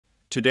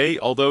Today,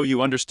 although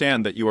you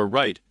understand that you are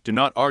right, do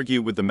not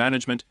argue with the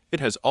management,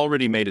 it has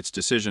already made its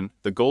decision.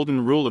 The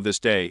golden rule of this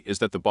day is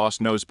that the boss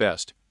knows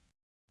best.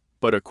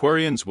 But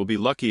Aquarians will be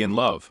lucky in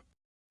love.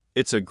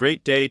 It's a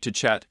great day to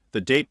chat, the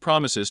date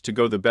promises to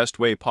go the best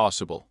way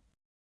possible.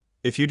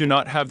 If you do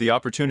not have the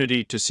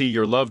opportunity to see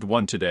your loved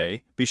one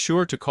today, be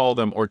sure to call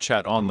them or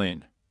chat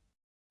online.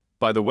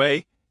 By the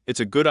way, it's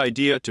a good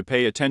idea to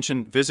pay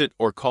attention, visit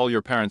or call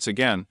your parents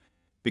again,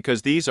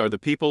 because these are the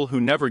people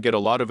who never get a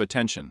lot of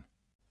attention.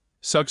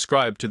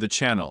 Subscribe to the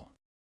channel.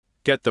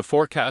 Get the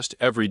forecast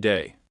every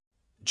day.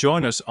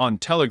 Join us on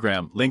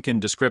Telegram, link in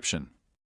description.